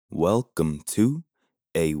Welcome to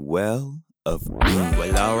A Well of Being.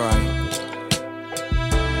 Well, alright.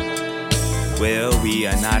 Well, we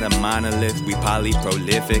are not a monolith, we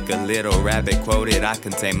polyprolific. A little rabbit quoted, I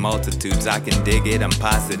contain multitudes, I can dig it. I'm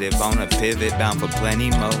positive, on a pivot, bound for plenty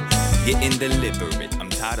more. Getting deliberate, I'm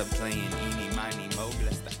tired of playing eeny, miny, mo.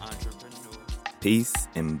 Bless the entrepreneur. Peace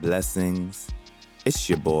and blessings. It's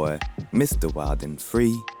your boy, Mr. Wild and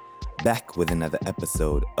Free, back with another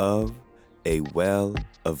episode of A Well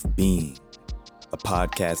of Being, a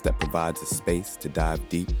podcast that provides a space to dive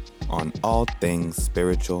deep on all things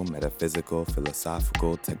spiritual, metaphysical,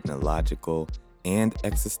 philosophical, technological, and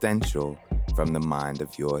existential from the mind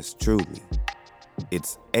of yours truly.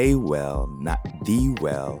 It's a well, not the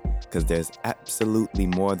well, because there's absolutely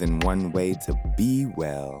more than one way to be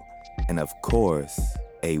well. And of course,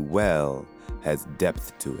 a well has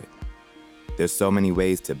depth to it. There's so many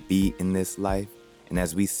ways to be in this life, and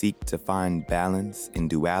as we seek to find balance in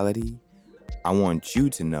duality, I want you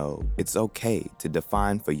to know it's okay to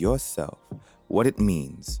define for yourself what it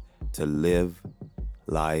means to live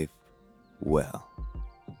life well.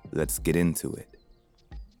 Let's get into it.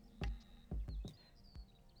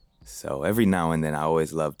 So every now and then I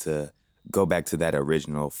always love to go back to that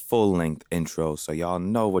original full-length intro so y'all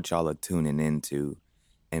know what y'all are tuning into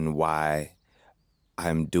and why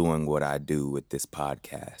I'm doing what I do with this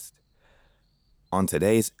podcast. On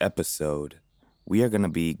today's episode, we are going to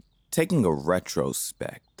be taking a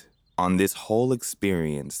retrospect on this whole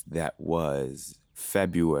experience that was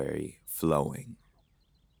February flowing.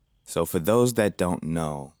 So for those that don't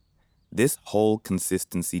know, this whole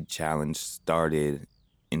consistency challenge started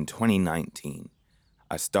in 2019.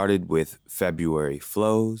 I started with February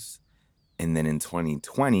flows, and then in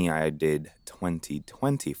 2020 I did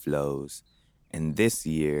 2020 flows, and this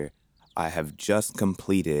year I have just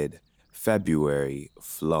completed February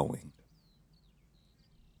flowing.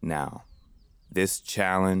 Now, this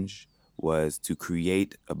challenge was to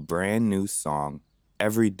create a brand new song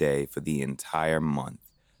every day for the entire month.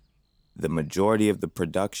 The majority of the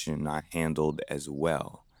production I handled as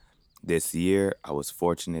well. This year, I was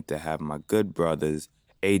fortunate to have my good brothers,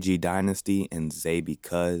 AG Dynasty and Zaby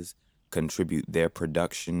Cuz, contribute their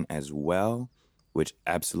production as well, which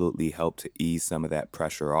absolutely helped to ease some of that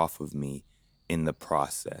pressure off of me in the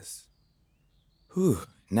process.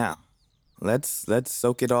 Now, let's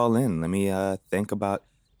soak it all in. Let me think about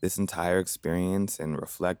this entire experience and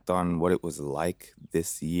reflect on what it was like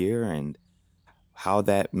this year and how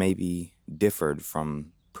that maybe differed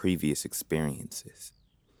from previous experiences.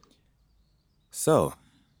 So,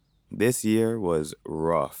 this year was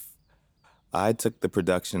rough. I took the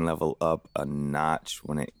production level up a notch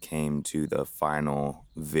when it came to the final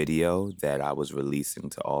video that I was releasing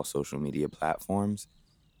to all social media platforms,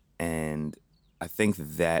 and I think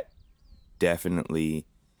that definitely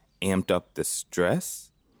amped up the stress.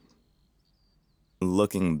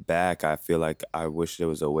 Looking back, I feel like I wish there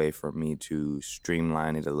was a way for me to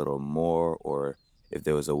streamline it a little more, or if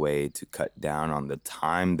there was a way to cut down on the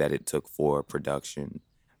time that it took for production,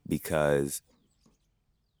 because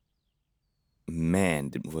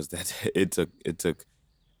man, was that it took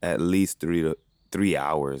at least 3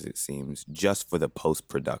 hours, it seems, just for the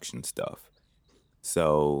post-production stuff.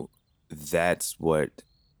 So that's what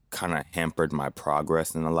kind of hampered my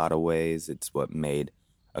progress in a lot of ways. It's what made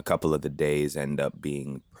a couple of the days end up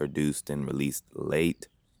being produced and released late.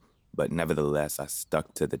 But nevertheless, I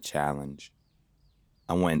stuck to the challenge.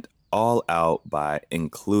 I went all out by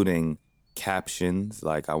including captions.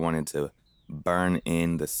 Like, I wanted to burn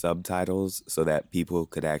in the subtitles so that people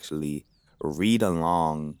could actually read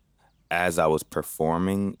along as I was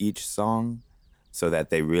performing each song so that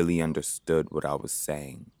they really understood what I was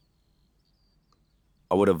saying.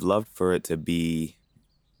 I would have loved for it to be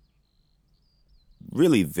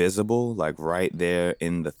really visible, like right there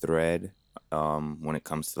in the thread, when it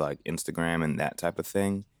comes to like Instagram and that type of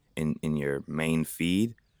thing in your main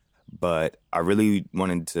feed. But I really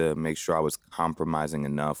wanted to make sure I was compromising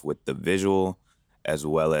enough with the visual as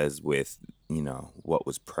well as with, what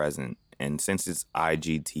was present. And since it's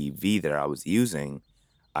IGTV that I was using,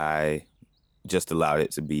 I just allowed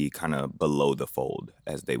it to be kind of below the fold,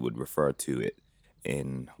 as they would refer to it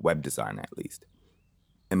in web design at least.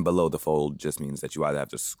 And below the fold just means that you either have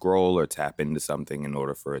to scroll or tap into something in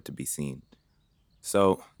order for it to be seen.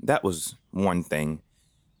 So that was one thing.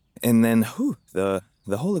 And then the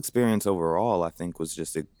whole experience overall, I think, was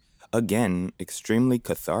just, again, extremely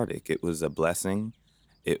cathartic. It was a blessing.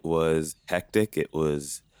 It was hectic. It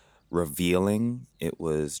was revealing. It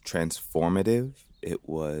was transformative. It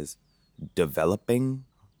was developing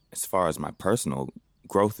as far as my personal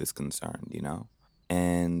growth is concerned,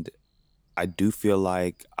 And I do feel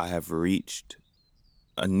like I have reached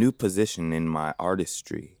a new position in my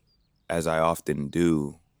artistry, as I often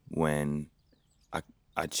do when I,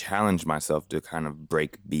 I challenge myself to kind of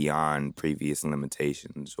break beyond previous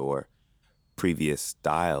limitations or previous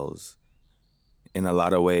styles. In a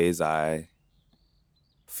lot of ways, I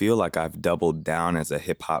feel like I've doubled down as a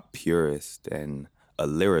hip hop purist and a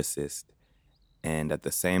lyricist. And at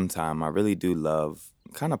the same time, I really do love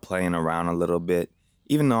kind of playing around a little bit.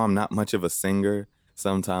 Even though I'm not much of a singer,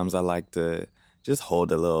 sometimes I like to just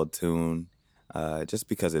hold a little tune just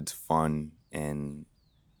because it's fun. And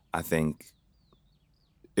I think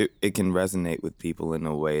it can resonate with people in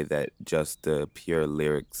a way that just the pure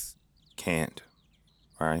lyrics can't,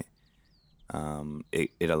 right?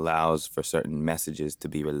 It allows for certain messages to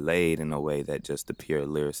be relayed in a way that just the pure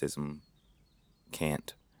lyricism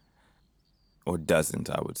can't or doesn't,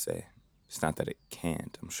 I would say. It's not that it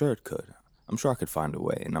can't. I'm sure it could. I'm sure I could find a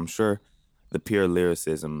way. And I'm sure the pure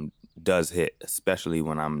lyricism does hit, especially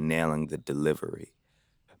when I'm nailing the delivery.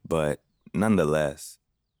 But nonetheless,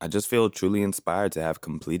 I just feel truly inspired to have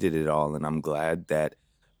completed it all. And I'm glad that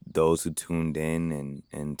those who tuned in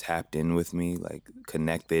and tapped in with me, like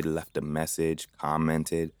connected, left a message,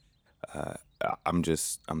 commented, uh,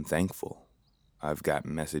 I'm thankful. I've got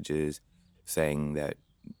messages saying that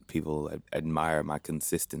people admire my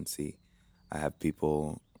consistency. I have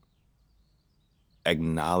people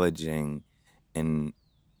acknowledging and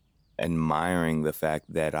admiring the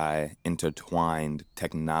fact that I intertwined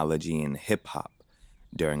technology and hip hop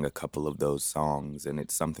during a couple of those songs, and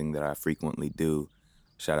it's something that I frequently do.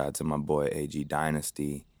 Shout out to my boy AG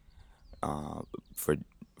Dynasty uh,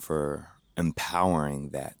 for empowering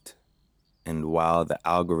that. And while the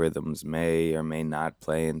algorithms may or may not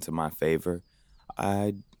play into my favor,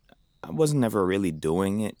 I I was never really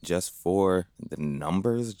doing it just for the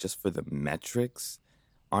numbers, just for the metrics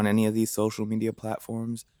on any of these social media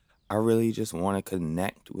platforms. I really just want to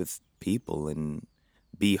connect with people and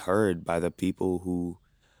be heard by the people who,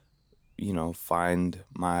 find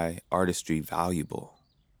my artistry valuable,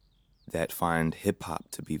 that find hip hop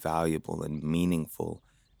to be valuable and meaningful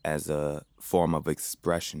as a form of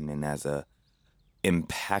expression and as a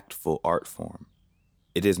impactful art form.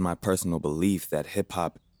 It is my personal belief that hip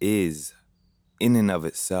hop is, in and of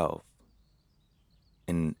itself,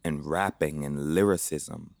 and rapping and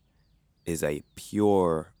lyricism is a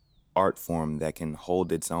pure art form that can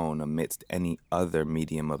hold its own amidst any other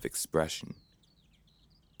medium of expression.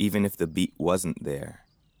 Even if the beat wasn't there,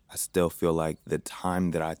 I still feel like the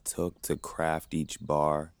time that I took to craft each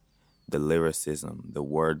bar, the lyricism, the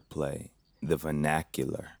wordplay, the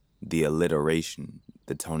vernacular, the alliteration,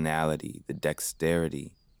 the tonality, the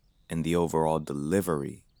dexterity, and the overall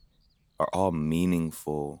delivery are all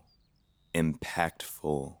meaningful,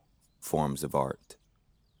 impactful forms of art.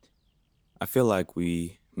 I feel like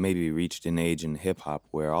we maybe reached an age in hip hop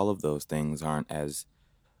where all of those things aren't as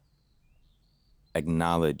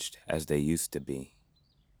acknowledged as they used to be.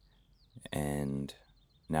 And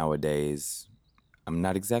nowadays, I'm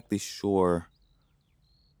not exactly sure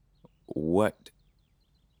what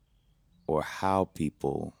or how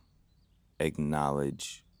people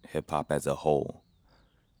acknowledge hip hop as a whole.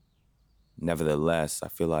 Nevertheless, I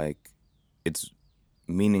feel like it's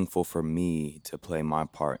meaningful for me to play my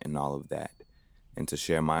part in all of that and to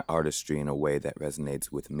share my artistry in a way that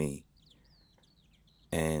resonates with me.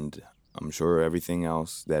 And I'm sure everything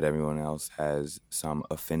else that everyone else has some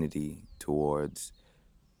affinity towards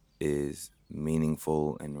is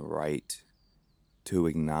meaningful and right to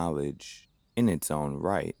acknowledge in its own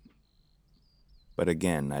right. But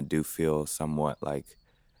again, I do feel somewhat like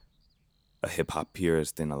a hip hop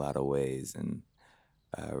purist in a lot of ways and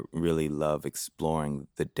really love exploring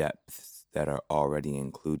the depths that are already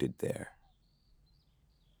included there.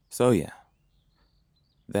 So, yeah,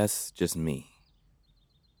 that's just me,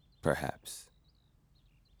 perhaps.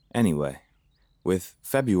 Anyway, with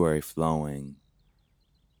February flowing,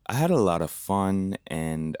 I had a lot of fun,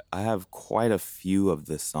 and I have quite a few of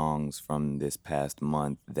the songs from this past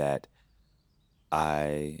month that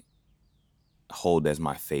I hold as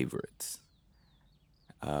my favorites.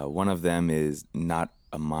 One of them is Not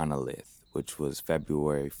a Monolith, which was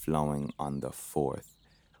February flowing on the 4th,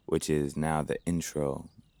 which is now the intro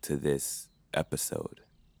to this episode.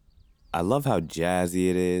 I love how jazzy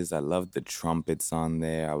it is. I love the trumpets on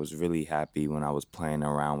there. I was really happy when I was playing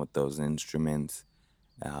around with those instruments.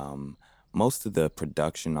 Um, Most of the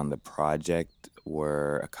production on the project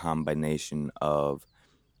were a combination of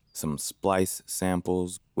some splice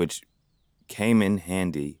samples, which came in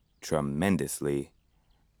handy tremendously.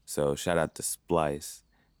 So shout out to Splice.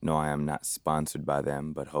 No, I am not sponsored by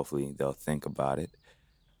them, but hopefully they'll think about it.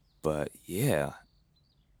 But yeah,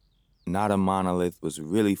 Not a Monolith was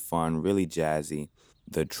really fun, really jazzy.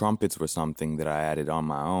 The trumpets were something that I added on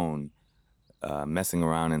my own, messing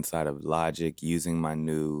around inside of Logic using my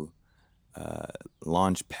new uh,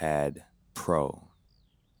 Launchpad Pro,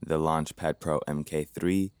 the Launchpad Pro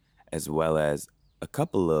MK3, as well as a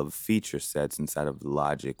couple of feature sets inside of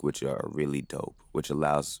Logic, which are really dope, which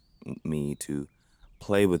allows me to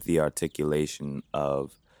play with the articulation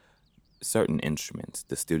of certain instruments,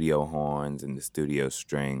 the studio horns and the studio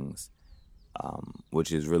strings,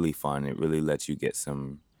 which is really fun. It really lets you get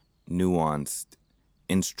some nuanced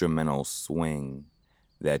instrumental swing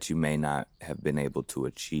that you may not have been able to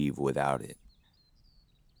achieve without it.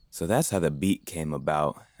 So that's how the beat came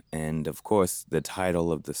about. And of course, the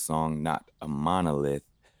title of the song, Not a Monolith,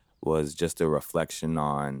 was just a reflection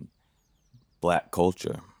on Black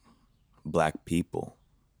culture, Black people.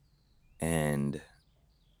 And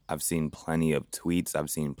I've seen plenty of tweets, I've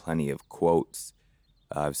seen plenty of quotes,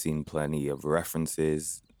 I've seen plenty of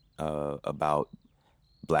references about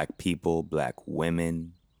Black people, Black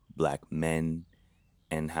women, Black men,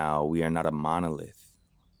 and how we are not a monolith,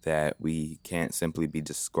 that we can't simply be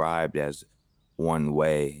described as one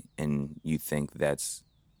way and you think that's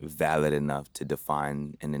valid enough to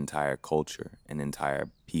define an entire culture, an entire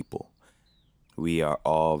people. We are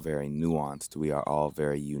all very nuanced, we are all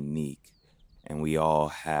very unique, and we all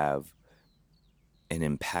have an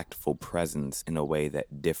impactful presence in a way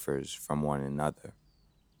that differs from one another.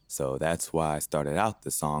 So that's why I started out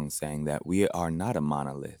the song saying that we are not a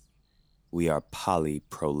monolith, we are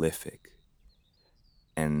polyprolific.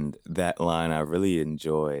 And that line I really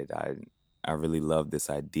enjoyed. I really love this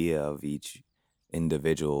idea of each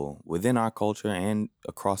individual within our culture and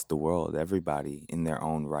across the world, everybody in their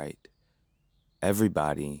own right.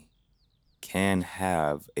 Everybody can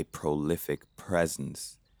have a prolific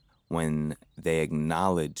presence when they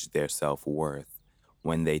acknowledge their self-worth,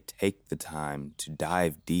 when they take the time to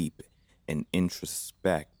dive deep and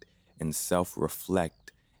introspect and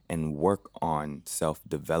self-reflect and work on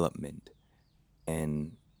self-development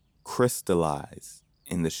and crystallize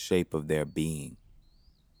in the shape of their being.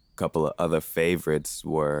 A couple of other favorites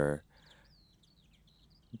were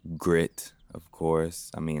Grit, of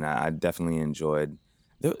course. I mean, I definitely enjoyed.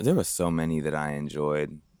 There were so many that I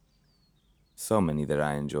enjoyed. So many that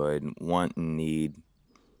I enjoyed. Want and Need,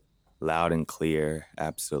 Loud and Clear,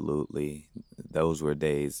 absolutely. Those were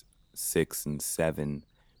days 6 and 7.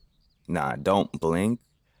 Nah, Don't Blink.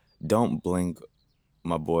 Don't Blink,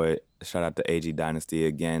 my boy. Shout out to AG Dynasty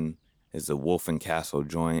again. Is a Wolf and Castle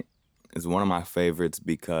joint. It's one of my favorites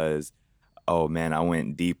because, oh man, I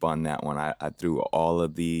went deep on that one. I threw all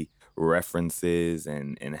of the references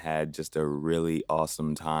and had just a really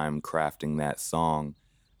awesome time crafting that song.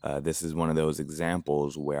 This is one of those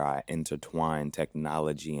examples where I intertwine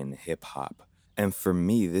technology and hip hop. And for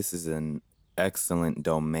me, this is an excellent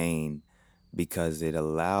domain because it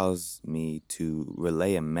allows me to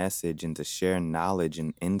relay a message and to share knowledge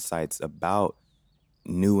and insights about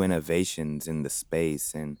new innovations in the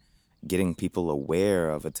space and getting people aware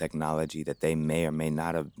of a technology that they may or may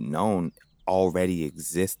not have known already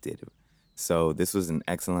existed. So this was an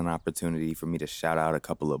excellent opportunity for me to shout out a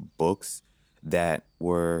couple of books that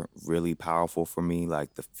were really powerful for me,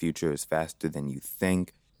 like The Future is Faster Than You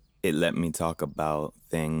Think. It let me talk about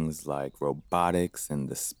things like robotics and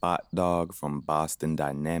the Spot Dog from Boston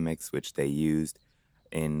Dynamics, which they used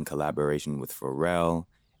in collaboration with Pharrell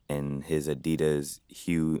and his Adidas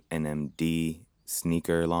Hue NMD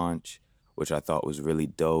sneaker launch, which I thought was really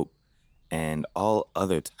dope, and all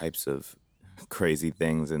other types of crazy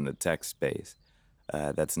things in the tech space.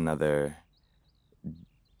 That's another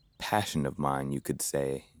passion of mine, you could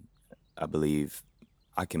say. I believe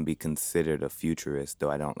I can be considered a futurist,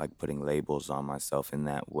 though I don't like putting labels on myself in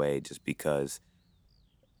that way just because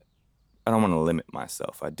I don't want to limit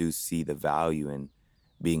myself. I do see the value in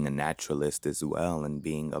being a naturalist as well and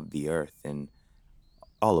being of the earth and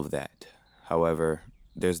all of that. However,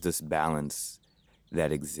 there's this balance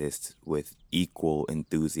that exists with equal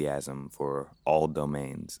enthusiasm for all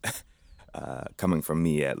domains, coming from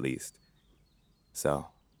me at least. So,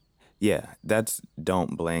 yeah, that's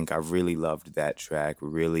Don't Blink. I really loved that track.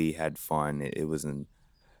 Really had fun. It was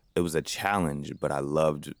a challenge, but I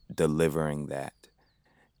loved delivering that.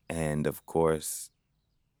 And of course,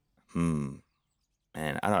 hmm,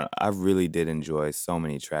 man, I don't. I really did enjoy so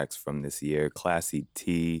many tracks from this year. Classy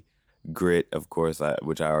T, Grit, of course,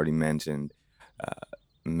 which I already mentioned.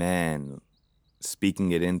 Man,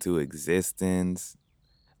 speaking it into existence.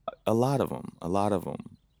 A lot of them. A lot of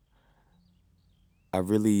them. I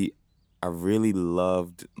really, I really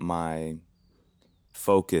loved my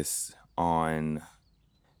focus on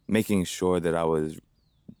making sure that I was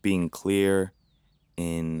being clear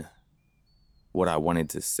in what I wanted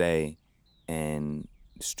to say and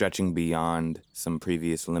stretching beyond some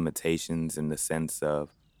previous limitations in the sense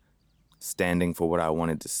of standing for what I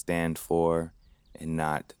wanted to stand for and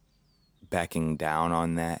not backing down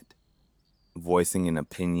on that, voicing an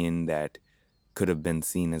opinion that could have been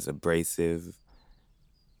seen as abrasive,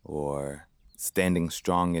 or standing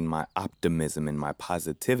strong in my optimism and my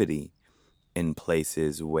positivity in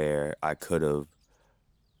places where I could have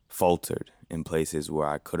faltered, in places where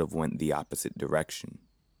I could have went the opposite direction.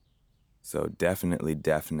 So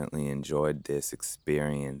definitely enjoyed this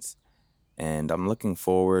experience, and I'm looking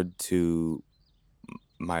forward to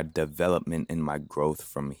my development and my growth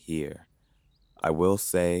from here. I will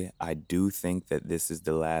say I do think that this is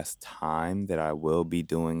the last time that I will be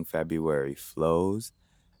doing February flows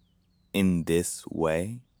in this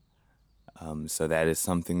way. So that is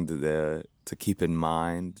something to keep in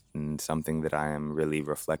mind, and something that I am really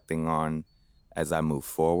reflecting on as I move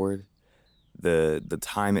forward. The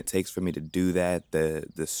time it takes for me to do that,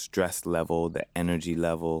 the stress level, the energy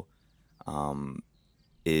level, um,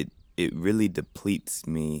 it really depletes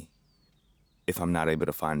me if I'm not able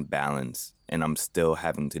to find balance and I'm still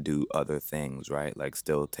having to do other things, right? Like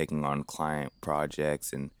still taking on client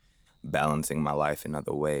projects and balancing my life in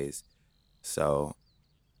other ways. So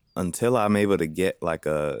until I'm able to get like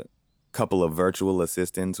a couple of virtual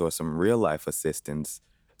assistants or some real life assistants,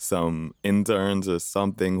 some interns or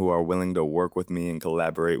something who are willing to work with me and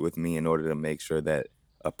collaborate with me in order to make sure that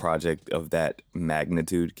a project of that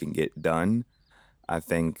magnitude can get done, I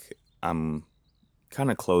think I'm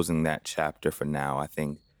kind of closing that chapter for now. I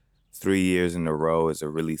think 3 years in a row is a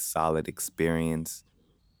really solid experience,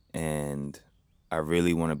 and I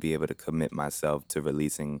really want to be able to commit myself to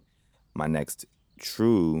releasing my next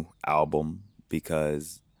true album,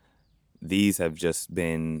 because these have just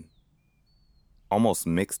been almost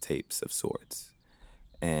mixtapes of sorts.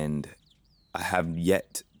 And I have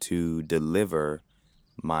yet to deliver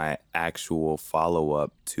my actual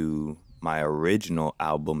follow-up to my original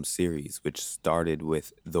album series, which started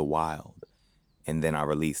with The Wild. And then I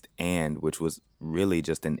released which was really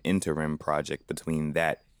just an interim project between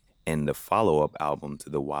that and the follow-up album to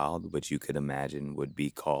The Wild, which you could imagine would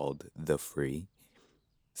be called The Free.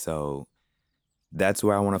 So that's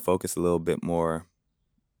where I want to focus a little bit more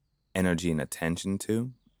energy and attention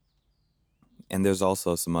to. And there's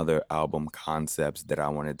also some other album concepts that I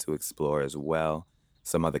wanted to explore as well,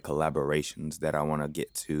 some other collaborations that I want to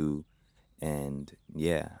get to. And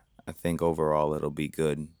yeah, I think overall it'll be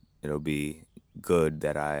good. It'll be good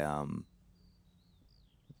that I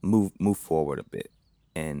move forward a bit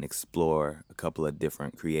and explore a couple of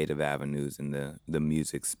different creative avenues in the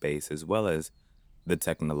music space, as well as the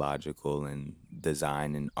technological and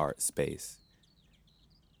design and art space.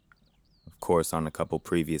 Of course, on a couple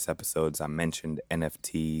previous episodes, I mentioned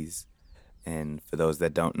NFTs. And for those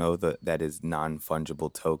that don't know, that is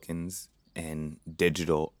non-fungible tokens and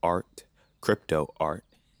digital art, crypto art.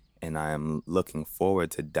 And I am looking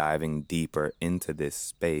forward to diving deeper into this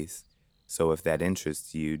space. So if that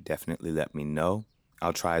interests you, definitely let me know.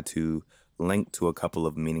 I'll try to link to a couple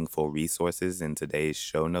of meaningful resources in today's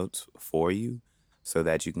show notes for you, so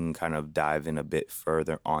that you can kind of dive in a bit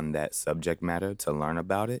further on that subject matter to learn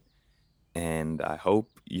about it. And I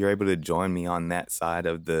hope you're able to join me on that side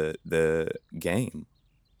of the game.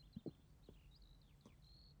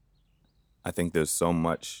 I think there's so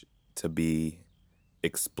much to be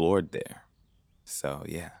explored there. So,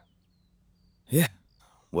 yeah. Yeah.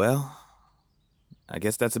 Well, I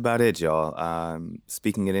guess that's about it, y'all. I'm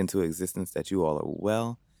speaking it into existence that you all are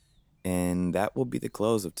well. And that will be the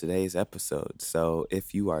close of today's episode. So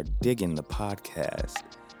if you are digging the podcast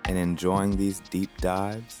and enjoying these deep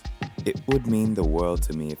dives, it would mean the world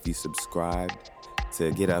to me if you subscribed to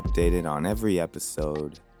get updated on every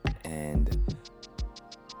episode. And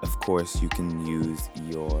of course, you can use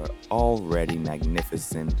your already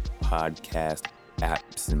magnificent podcast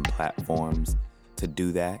apps and platforms to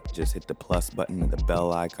do that. Just hit the plus button or the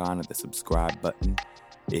bell icon or the subscribe button.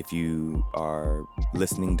 If you are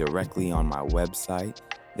listening directly on my website,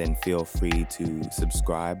 then feel free to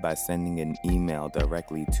subscribe by sending an email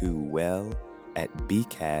directly to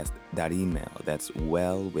well@bcast.email. That's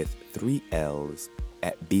well with 3 L's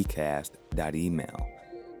at bcast.email.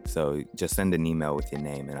 So just send an email with your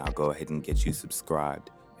name and I'll go ahead and get you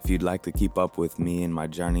subscribed. If you'd like to keep up with me and my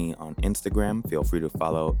journey on Instagram, feel free to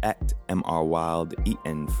follow at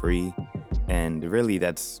mrwildenfree. And really,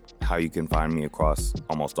 that's how you can find me across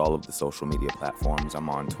almost all of the social media platforms. I'm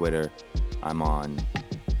on Twitter. I'm on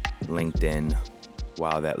LinkedIn.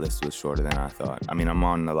 Wow, that list was shorter than I thought. I mean, I'm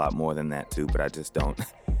on a lot more than that too, but I just don't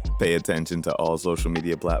pay attention to all social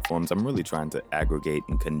media platforms. I'm really trying to aggregate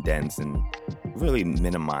and condense and really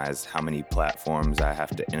minimize how many platforms I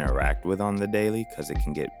have to interact with on the daily, because it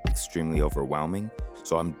can get extremely overwhelming.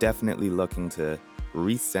 So I'm definitely looking to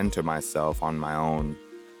recenter myself on my own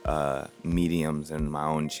mediums and my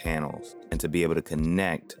own channels, and to be able to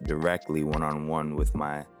connect directly one-on-one with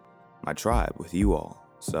my tribe, with you all.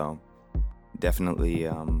 So definitely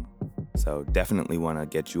want to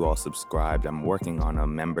get you all subscribed. I'm working on a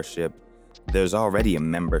membership. There's already a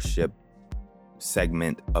membership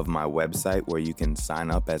segment of my website where you can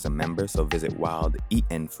sign up as a member, so visit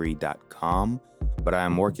wildeatandfree.com. But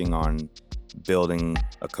I'm working on building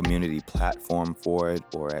a community platform for it,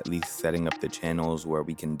 or at least setting up the channels where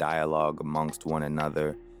we can dialogue amongst one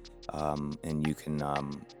another, and you can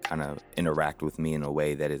kind of interact with me in a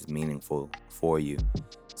way that is meaningful for you.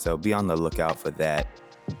 So be on the lookout for that.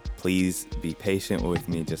 Please be patient with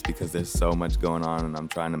me, just because there's so much going on and I'm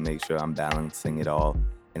trying to make sure I'm balancing it all.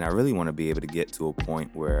 And I really want to be able to get to a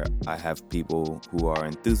point where I have people who are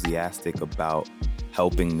enthusiastic about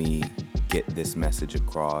helping me get this message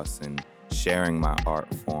across and sharing my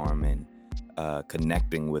art form and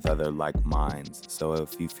connecting with other like minds. So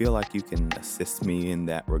if you feel like you can assist me in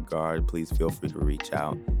that regard, please feel free to reach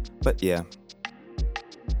out. But yeah,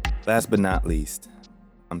 last but not least,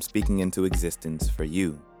 I'm speaking into existence for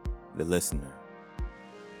you, the listener.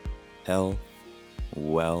 Health,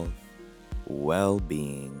 wealth,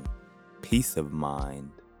 well-being, peace of mind,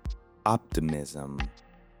 optimism,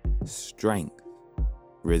 strength,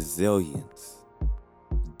 resilience,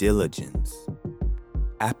 diligence,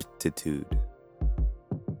 aptitude,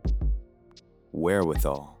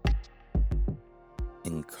 wherewithal,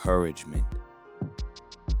 encouragement,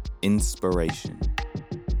 inspiration,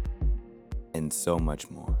 and so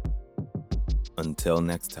much more. Until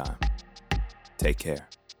next time, take care.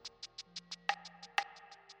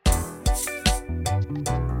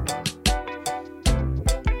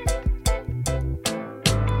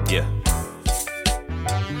 Yeah.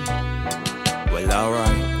 Well,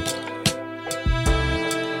 alright.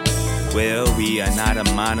 Well, we are not a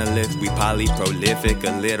monolith, we polyprolific.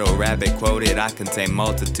 A little rabbit quoted, I contain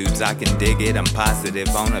multitudes, I can dig it. I'm positive,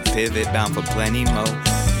 on a pivot, bound for plenty more.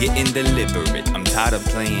 Getting deliberate, I'm tired of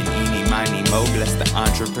playing eeny, miny, mo. Bless the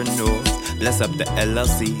entrepreneurs, bless up the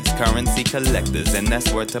LLCs, currency collectors, and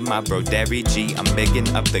that's word to my bro Derry G. I'm bigging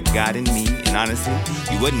up the God in me, and honestly,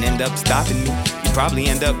 you wouldn't end up stopping me. You probably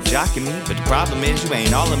end up jocking me, but the problem is you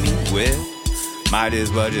ain't all of me. Well, might as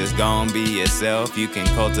well just go and be yourself. You can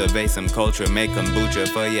cultivate some culture, make kombucha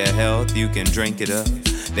for your health. You can drink it up,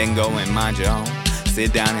 then go and mind your own.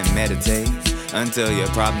 Sit down and meditate until your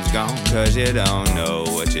problem's gone, 'cause you don't know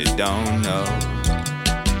what you don't know.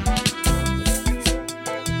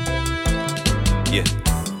 Yeah.